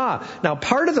under the law. Now,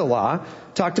 part of the law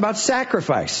talked about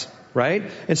sacrifice.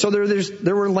 Right? And so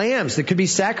there were lambs that could be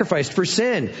sacrificed for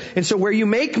sin. And so where you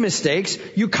make mistakes,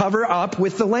 you cover up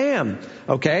with the lamb.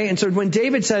 Okay? And so when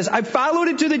David says, I followed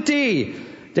it to the T,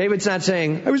 David's not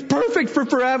saying, I was perfect for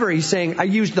forever. He's saying, I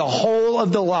used the whole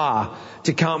of the law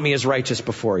to count me as righteous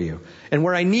before you. And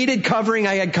where I needed covering,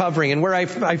 I had covering. And where I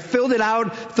filled it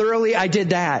out thoroughly, I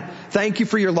did that. Thank you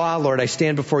for your law, Lord. I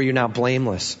stand before you now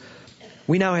blameless.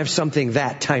 We now have something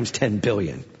that times 10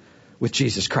 billion with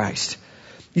Jesus Christ.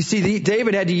 You see,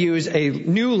 David had to use a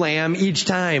new lamb each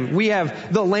time. We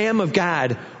have the Lamb of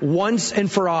God once and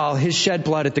for all, his shed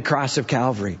blood at the cross of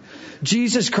Calvary.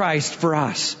 Jesus Christ for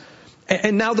us.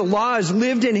 And now the law is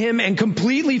lived in him and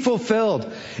completely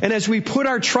fulfilled. And as we put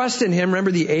our trust in him,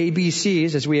 remember the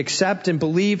ABCs, as we accept and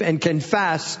believe and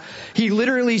confess, he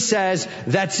literally says,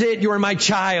 that's it, you're my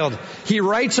child. He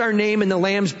writes our name in the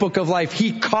Lamb's book of life.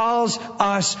 He calls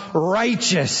us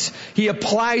righteous. He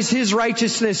applies his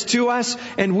righteousness to us,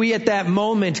 and we at that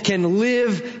moment can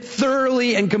live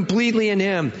thoroughly and completely in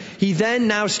him. He then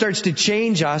now starts to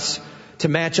change us to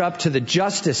match up to the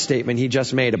justice statement he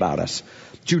just made about us.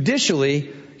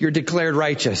 Judicially, you're declared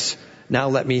righteous. Now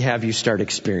let me have you start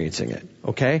experiencing it.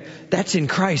 Okay? That's in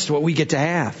Christ what we get to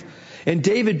have. And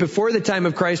David, before the time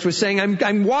of Christ, was saying,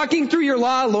 I'm walking through your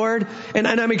law, Lord, and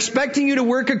I'm expecting you to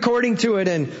work according to it.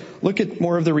 And look at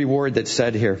more of the reward that's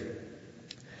said here.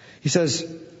 He says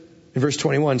in verse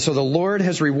 21, so the Lord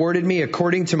has rewarded me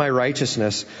according to my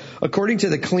righteousness, according to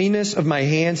the cleanness of my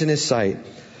hands in his sight.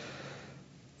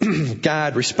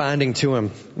 God responding to him.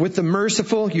 With the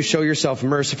merciful, you show yourself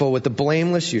merciful. With the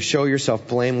blameless, you show yourself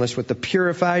blameless. With the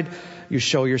purified, you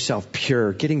show yourself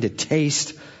pure. Getting to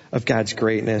taste of God's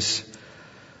greatness.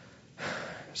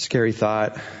 Scary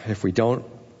thought. If we don't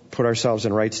put ourselves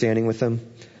in right standing with him,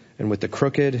 and with the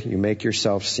crooked, you make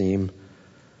yourself seem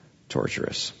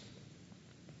torturous.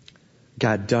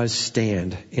 God does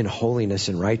stand in holiness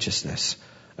and righteousness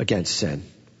against sin.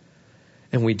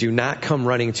 And we do not come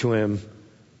running to him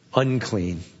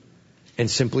unclean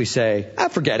and simply say,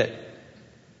 forget it.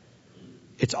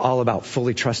 It's all about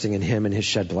fully trusting in him and his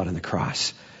shed blood on the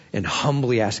cross and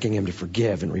humbly asking him to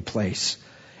forgive and replace.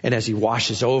 And as he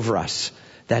washes over us,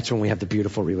 that's when we have the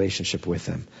beautiful relationship with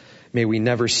him. May we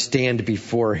never stand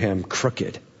before him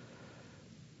crooked,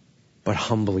 but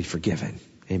humbly forgiven.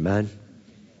 Amen.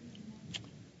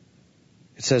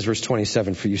 It says, verse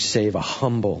 27, for you save a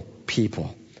humble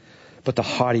people. but the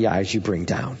haughty eyes you bring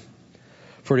down.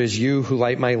 For it is you who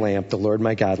light my lamp, the Lord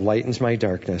my God lightens my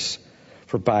darkness.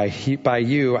 For by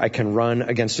you I can run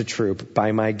against a troop.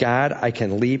 By my God I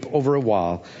can leap over a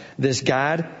wall. This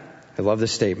God, I love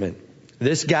this statement,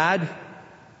 this God,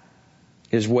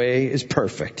 his way is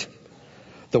perfect.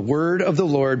 The word of the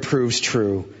Lord proves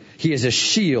true. He is a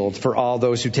shield for all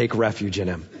those who take refuge in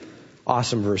him.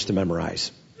 Awesome verse to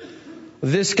memorize.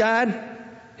 This God,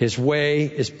 his way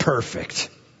is perfect.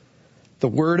 The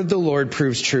word of the Lord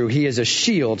proves true. He is a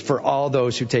shield for all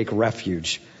those who take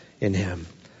refuge in him.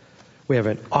 We have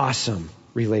an awesome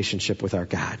relationship with our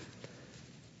God.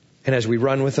 And as we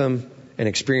run with him and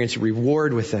experience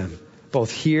reward with him,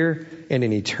 both here and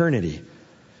in eternity,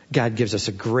 God gives us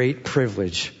a great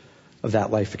privilege of that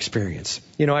life experience.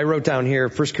 You know, I wrote down here,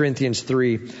 1 Corinthians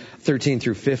 3:13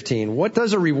 through 15. What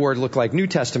does a reward look like? New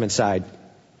Testament side.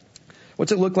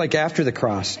 What's it look like after the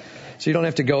cross? So you don't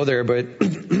have to go there, but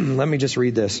let me just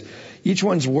read this. Each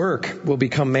one's work will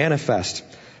become manifest,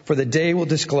 for the day will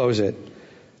disclose it,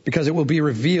 because it will be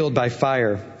revealed by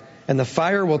fire. And the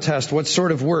fire will test what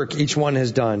sort of work each one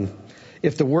has done.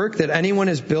 If the work that anyone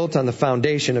has built on the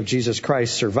foundation of Jesus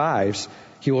Christ survives,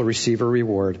 he will receive a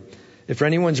reward. If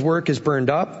anyone's work is burned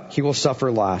up, he will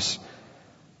suffer loss.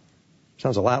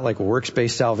 Sounds a lot like a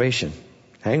works-based salvation.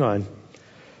 Hang on.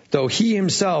 Though he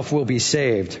himself will be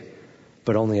saved,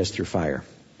 but only as through fire.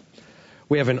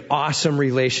 We have an awesome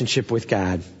relationship with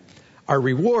God. Our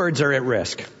rewards are at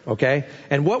risk, okay?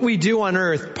 And what we do on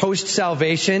earth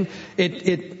post-salvation,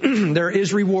 there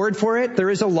is reward for it. There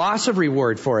is a loss of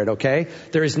reward for it, okay?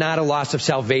 There is not a loss of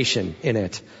salvation in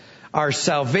it. Our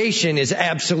salvation is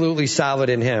absolutely solid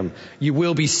in him. You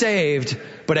will be saved,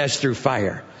 but as through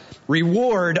fire.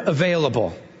 Reward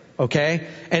available. Okay?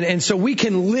 And so we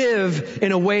can live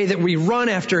in a way that we run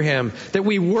after him, that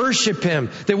we worship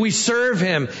him, that we serve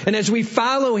him. And as we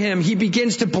follow him, he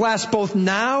begins to bless both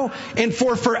now and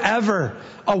for forever.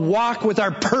 A walk with our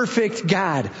perfect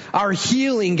God, our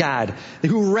healing God,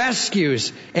 who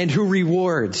rescues and who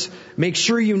rewards. Make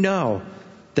sure you know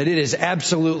that it is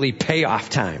absolutely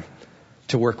payoff time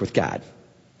to work with God.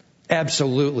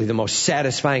 Absolutely the most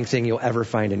satisfying thing you'll ever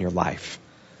find in your life.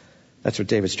 That's what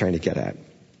David's trying to get at.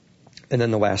 And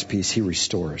then the last piece, he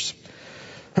restores.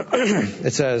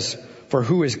 It says, for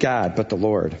who is God but the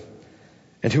Lord?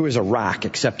 And who is a rock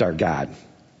except our God?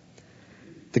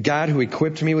 The God who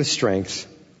equipped me with strength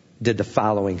did the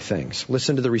following things.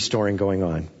 Listen to the restoring going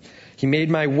on. He made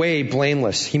my way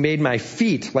blameless. He made my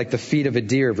feet like the feet of a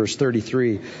deer, verse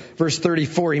 33. Verse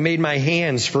 34, he made my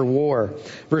hands for war.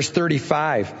 Verse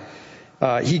 35,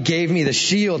 he gave me the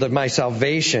shield of my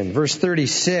salvation. Verse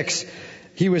 36,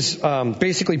 he was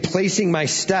basically placing my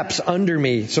steps under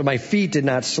me so my feet did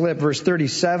not slip. Verse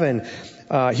 37,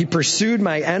 he pursued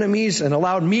my enemies and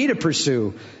allowed me to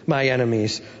pursue my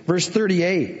enemies. Verse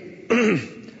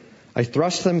 38, I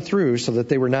thrust them through so that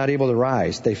they were not able to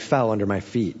rise. They fell under my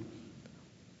feet.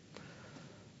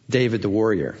 David the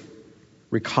warrior,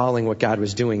 recalling what God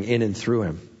was doing in and through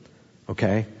him.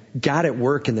 Okay? God at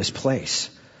work in this place.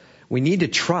 We need to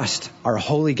trust our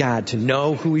holy God to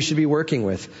know who we should be working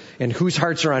with and whose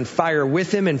hearts are on fire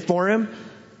with him and for him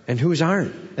and whose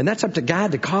aren't. And that's up to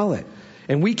God to call it.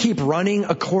 And we keep running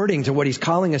according to what he's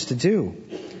calling us to do.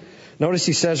 Notice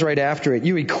he says right after it,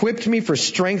 you equipped me for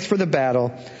strength for the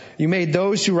battle. You made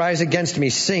those who rise against me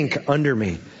sink under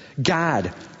me.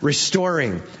 God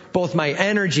restoring both my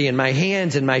energy and my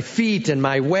hands and my feet and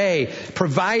my way,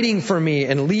 providing for me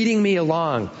and leading me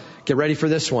along. Get ready for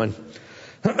this one.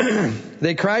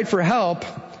 They cried for help,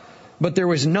 but there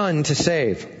was none to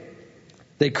save.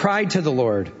 They cried to the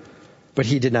Lord, but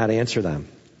he did not answer them.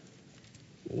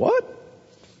 What?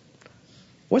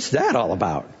 What's that all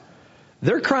about?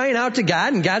 They're crying out to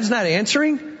God and God's not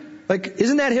answering? Like,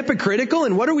 isn't that hypocritical?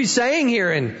 And what are we saying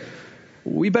here? And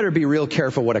we better be real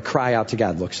careful what a cry out to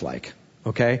God looks like.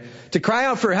 Okay? To cry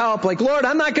out for help, like, Lord,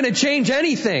 I'm not going to change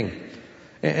anything.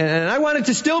 And I want it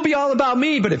to still be all about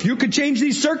me, but if you could change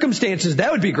these circumstances,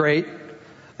 that would be great.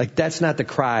 Like, that's not the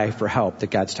cry for help that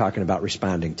God's talking about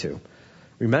responding to.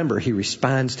 Remember, he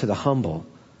responds to the humble,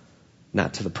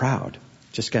 not to the proud.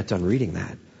 Just got done reading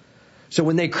that. So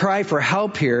when they cry for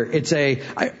help here, it's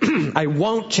I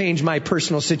won't change my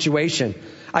personal situation.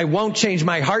 I won't change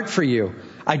my heart for you.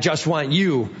 I just want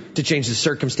you to change the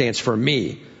circumstance for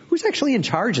me. Who's actually in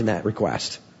charge in that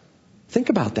request? Think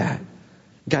about that.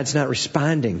 God's not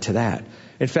responding to that.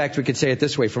 In fact, we could say it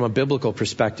this way from a biblical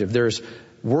perspective. There's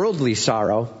worldly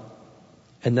sorrow,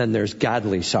 and then there's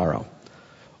godly sorrow.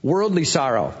 Worldly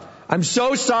sorrow. I'm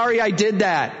so sorry I did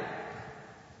that.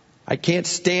 I can't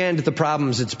stand the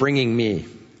problems it's bringing me.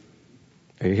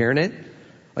 Are you hearing it?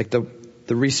 Like the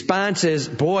The response is,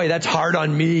 boy, that's hard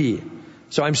on me.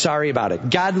 So I'm sorry about it.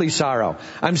 Godly sorrow.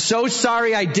 I'm so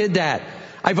sorry I did that.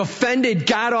 I've offended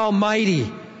God Almighty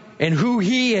and who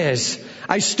He is.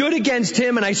 I stood against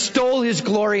Him and I stole His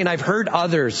glory and I've hurt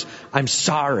others. I'm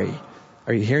sorry.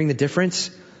 Are you hearing the difference?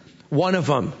 One of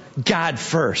them, God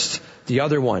first. The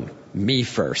other one, me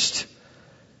first.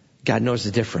 God knows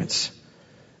the difference.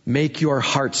 Make your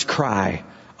heart's cry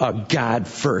a God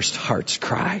first heart's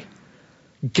cry.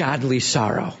 Godly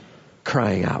sorrow,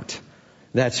 crying out.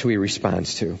 That's who He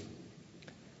responds to.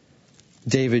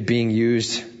 David being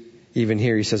used, even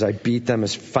here, he says, I beat them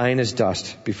as fine as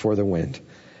dust before the wind.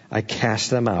 I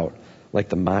cast them out like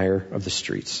the mire of the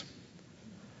streets.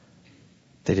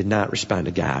 They did not respond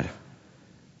to God.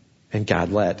 And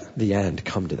God let the end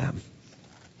come to them.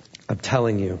 I'm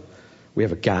telling you, we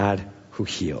have a God who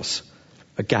heals,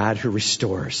 a God who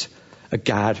restores, a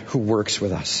God who works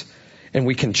with us. And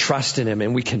we can trust in Him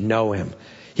and we can know Him.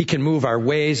 He can move our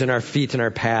ways and our feet and our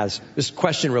paths. This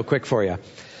question real quick for you.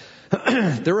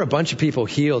 There were a bunch of people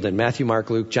healed in Matthew, Mark,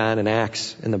 Luke, John, and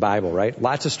Acts in the Bible, right?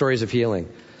 Lots of stories of healing.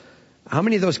 How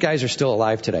many of those guys are still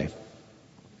alive today?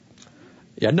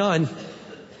 Yeah, none.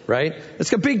 Right?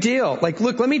 It's a big deal. Like,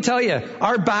 look, let me tell you,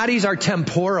 our bodies are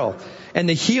temporal. And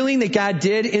the healing that God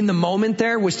did in the moment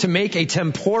there was to make a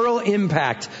temporal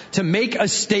impact, to make a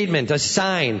statement, a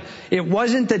sign. It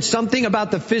wasn't that something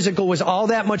about the physical was all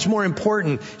that much more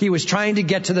important. He was trying to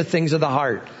get to the things of the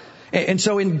heart. And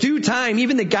so in due time,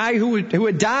 even the guy who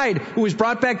had died, who was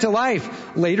brought back to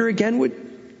life, later again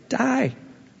would die.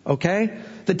 Okay?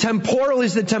 The temporal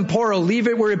is the temporal. Leave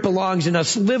it where it belongs in a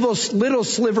little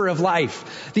sliver of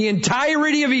life. The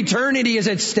entirety of eternity is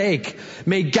at stake.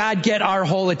 May God get our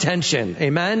whole attention.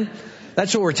 Amen?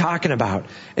 That's what we're talking about.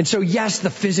 And so yes, the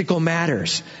physical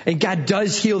matters. And God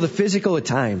does heal the physical at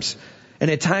times. And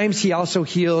at times He also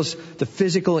heals the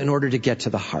physical in order to get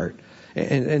to the heart.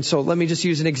 And so let me just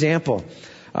use an example.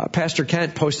 Pastor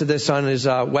Kent posted this on his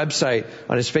website,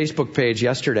 on his Facebook page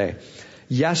yesterday.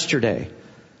 Yesterday,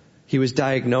 he was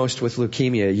diagnosed with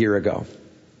leukemia a year ago.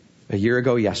 A year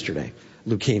ago yesterday,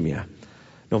 leukemia.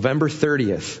 November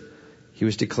 30th, he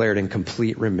was declared in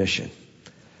complete remission.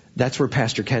 That's where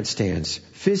Pastor Kent stands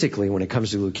physically when it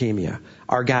comes to leukemia.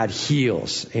 Our God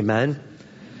heals. Amen?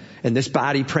 And this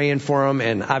body praying for him,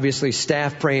 and obviously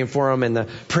staff praying for him, and the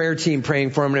prayer team praying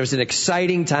for him. And it was an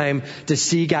exciting time to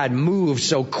see God move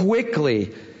so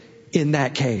quickly in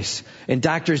that case. And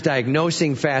doctors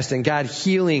diagnosing fast, and God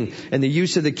healing, and the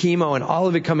use of the chemo, and all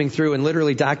of it coming through, and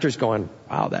literally doctors going,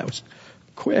 wow, that was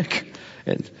quick.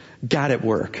 And God at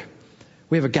work.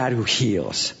 We have a God who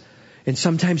heals. And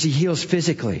sometimes He heals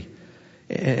physically.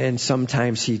 And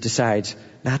sometimes He decides,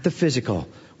 not the physical,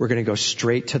 we're going to go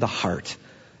straight to the heart.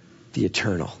 The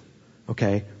eternal.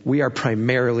 Okay? We are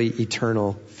primarily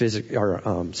eternal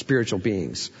spiritual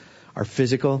beings. Our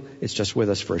physical is just with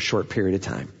us for a short period of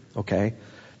time. Okay?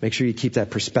 Make sure you keep that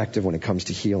perspective when it comes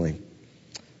to healing.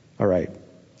 All right.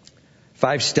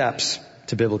 5 steps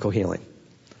to biblical healing.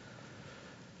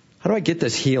 How do I get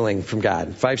this healing from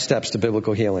God? 5 steps to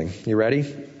biblical healing. You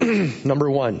ready?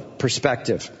 Number 1,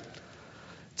 perspective.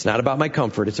 It's not about my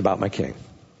comfort, it's about my King.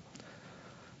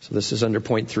 So this is under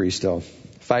point 3 still.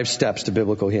 5 steps to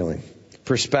biblical healing.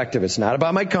 Perspective. It's not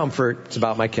about my comfort. It's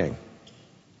about my King.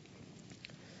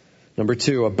 Number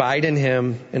 2, abide in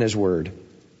Him and His Word.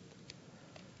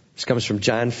 This comes from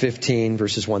John 15,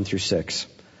 verses 1 through 6.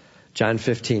 John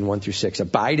 15, 1 through 6.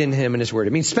 Abide in Him and His Word.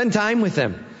 It means spend time with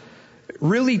Him.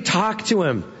 Really talk to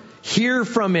Him. Hear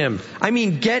from Him. I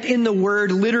mean, get in the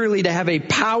Word literally to have a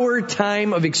power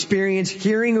time of experience,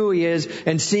 hearing who He is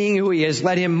and seeing who He is.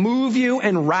 Let Him move you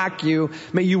and rock you.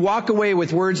 May you walk away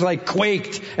with words like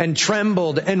quaked and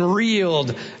trembled and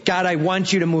reeled. God, I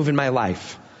want you to move in my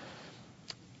life.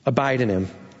 Abide in Him.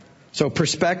 So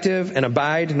perspective and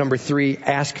abide. Number 3,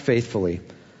 ask faithfully.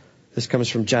 This comes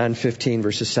from John 15,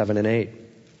 verses 7 and 8.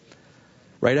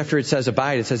 Right after it says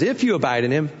abide, it says, if you abide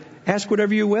in Him, ask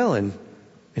whatever you will, and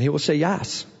He will say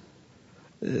yes.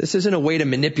 This isn't a way to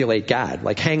manipulate God,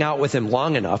 like hang out with Him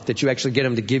long enough that you actually get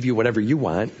Him to give you whatever you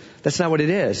want. That's not what it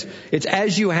is. It's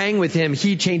as you hang with Him,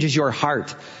 He changes your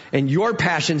heart, and your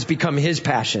passions become His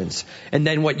passions. And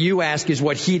then what you ask is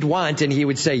what He'd want, and He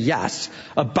would say yes.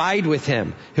 Abide with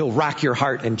Him. He'll rock your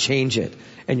heart and change it.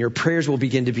 And your prayers will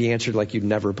begin to be answered like you'd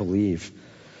never believe.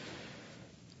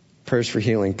 Prayers for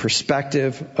healing.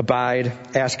 Perspective, abide,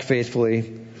 ask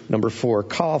faithfully. Number 4,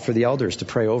 call for the elders to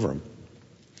pray over them.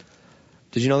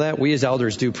 Did you know that? We as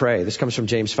elders do pray. This comes from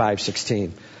James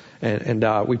 5:16.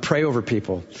 And we pray over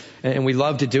people. And we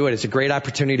love to do it. It's a great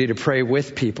opportunity to pray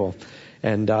with people.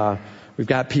 And We've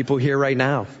got people here right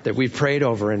now that we've prayed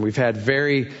over, and we've had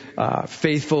very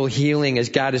faithful healing as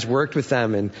God has worked with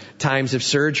them in times of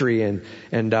surgery,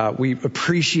 and we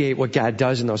appreciate what God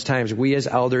does in those times. We as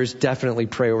elders definitely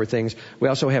pray over things. We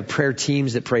also have prayer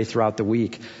teams that pray throughout the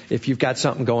week. If you've got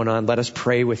something going on, let us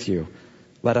pray with you.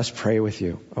 Let us pray with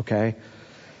you, okay?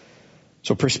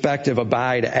 So perspective,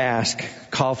 abide, ask,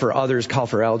 call for others, call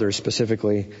for elders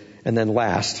specifically, and then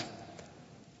last,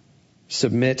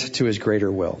 submit to his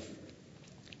greater will.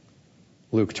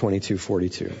 Luke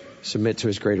 22:42. Submit to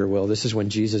his greater will. This is when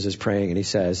Jesus is praying and he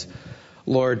says,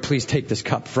 Lord, please take this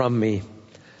cup from me,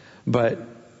 but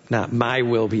not my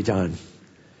will be done.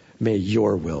 May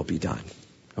your will be done.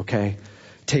 Okay?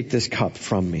 Take this cup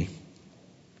from me,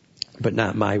 but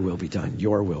not my will be done.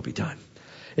 Your will be done.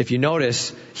 If you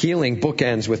notice, healing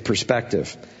bookends with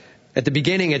perspective. At the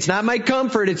beginning, it's not my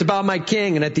comfort, it's about my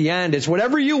King. And at the end, it's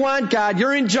whatever you want, God,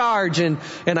 you're in charge. And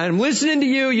I'm listening to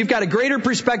you. You've got a greater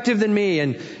perspective than me.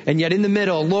 And yet in the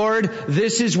middle, Lord,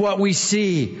 this is what we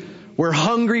see. We're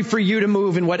hungry for you to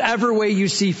move in whatever way you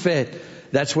see fit.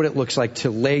 That's what it looks like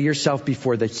to lay yourself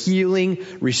before the healing,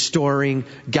 restoring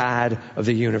God of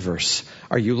the universe.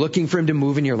 Are you looking for him to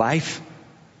move in your life?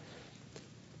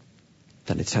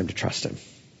 Then it's time to trust him.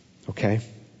 Okay?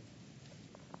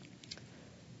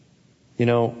 You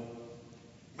know,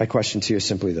 my question to you is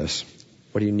simply this.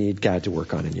 What do you need God to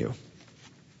work on in you?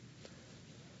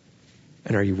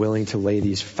 And are you willing to lay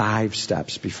these 5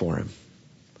 steps before him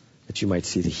that you might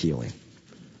see the healing,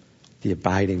 the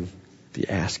abiding, the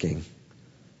asking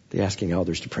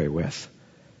elders to pray with,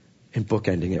 and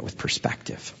bookending it with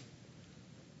perspective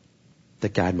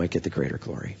that God might get the greater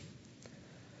glory?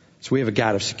 So we have a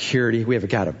God of security. We have a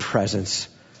God of presence.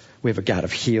 We have a God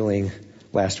of healing.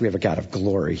 Last, we have a God of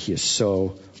glory. He is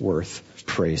so worth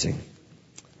praising.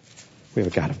 We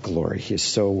have a God of glory. He is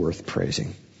so worth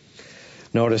praising.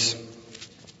 Notice,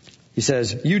 he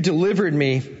says, you delivered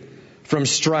me from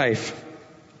strife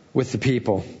with the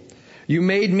people. You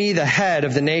made me the head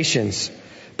of the nations.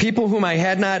 People whom I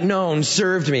had not known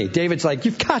served me. David's like,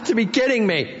 you've got to be kidding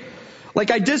me.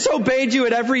 Like I disobeyed you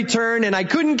at every turn and I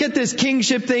couldn't get this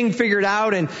kingship thing figured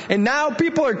out. And now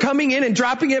people are coming in and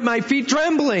dropping at my feet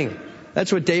trembling.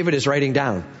 That's what David is writing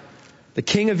down. The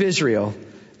king of Israel,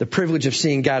 the privilege of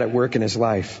seeing God at work in his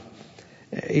life.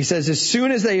 He says, as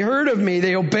soon as they heard of me,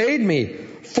 they obeyed me.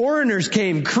 Foreigners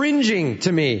came cringing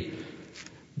to me.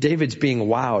 David's being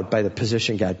wowed by the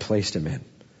position God placed him in.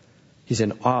 He's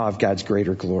in awe of God's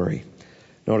greater glory.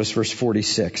 Notice verse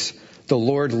 46. The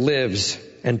Lord lives,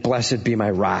 and blessed be my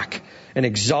rock, and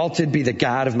exalted be the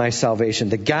God of my salvation,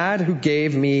 the God who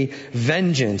gave me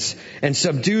vengeance and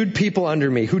subdued people under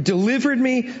me, who delivered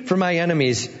me from my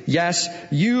enemies. Yes,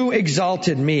 you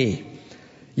exalted me.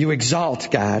 You exalt,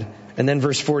 God. And then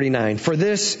verse 49, for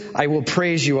this I will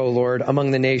praise you, O Lord,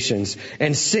 among the nations,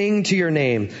 and sing to your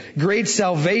name. Great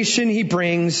salvation he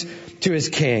brings to his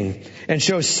king, and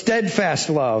shows steadfast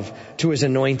love to his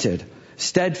anointed.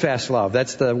 Steadfast love,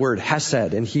 that's the word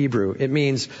hesed in Hebrew. It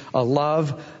means a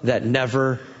love that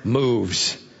never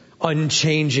moves,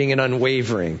 unchanging and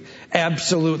unwavering,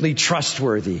 absolutely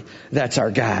trustworthy. That's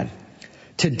our God.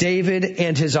 To David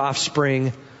and his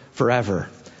offspring forever.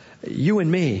 You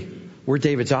and me, we're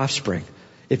David's offspring.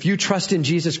 If you trust in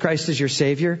Jesus Christ as your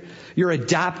Savior, you're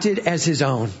adopted as his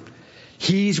own.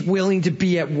 He's willing to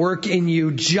be at work in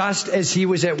you just as he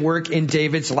was at work in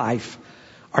David's life.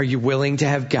 Are you willing to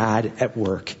have God at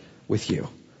work with you?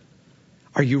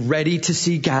 Are you ready to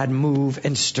see God move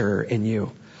and stir in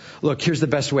you? Look, here's the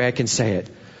best way I can say it.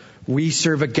 We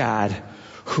serve a God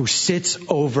who sits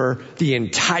over the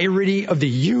entirety of the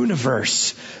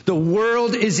universe. The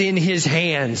world is in his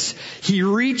hands. He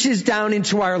reaches down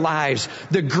into our lives.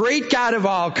 The great God of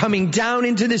all coming down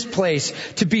into this place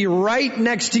to be right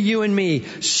next to you and me,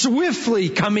 swiftly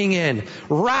coming in.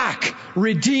 Rock,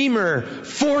 Redeemer,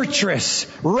 fortress,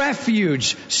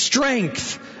 refuge,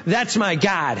 strength. That's my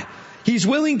God. He's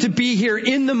willing to be here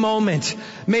in the moment.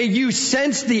 May you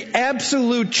sense the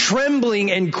absolute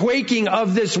trembling and quaking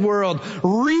of this world,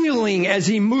 reeling as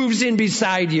he moves in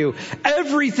beside you.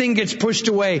 Everything gets pushed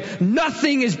away.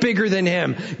 Nothing is bigger than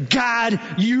him. God,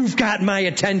 you've got my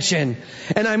attention.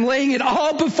 And I'm laying it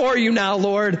all before you now,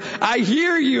 Lord. I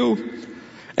hear you,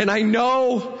 and I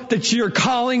know that you're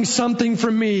calling something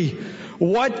from me.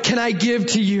 What can I give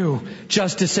to you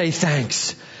just to say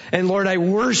thanks? And Lord, I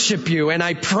worship you and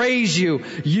I praise you.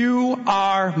 You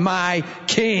are my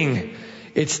King.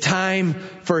 It's time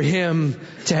for him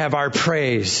to have our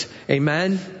praise.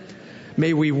 Amen.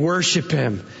 May we worship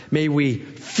him. May we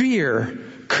fear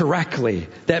correctly.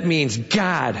 That means,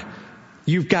 God,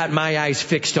 you've got my eyes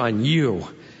fixed on you,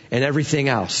 and everything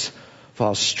else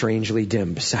falls strangely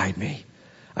dim beside me.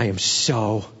 I am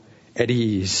so at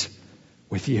ease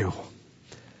with you.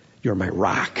 You're my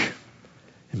rock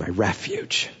and my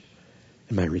refuge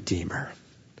and my redeemer.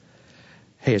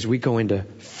 Hey, as we go into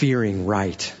fearing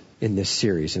right in this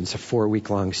series, and it's a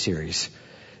 4-week-long series,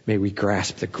 may we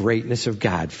grasp the greatness of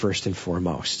God first and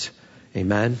foremost.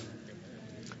 Amen?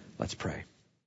 Let's pray.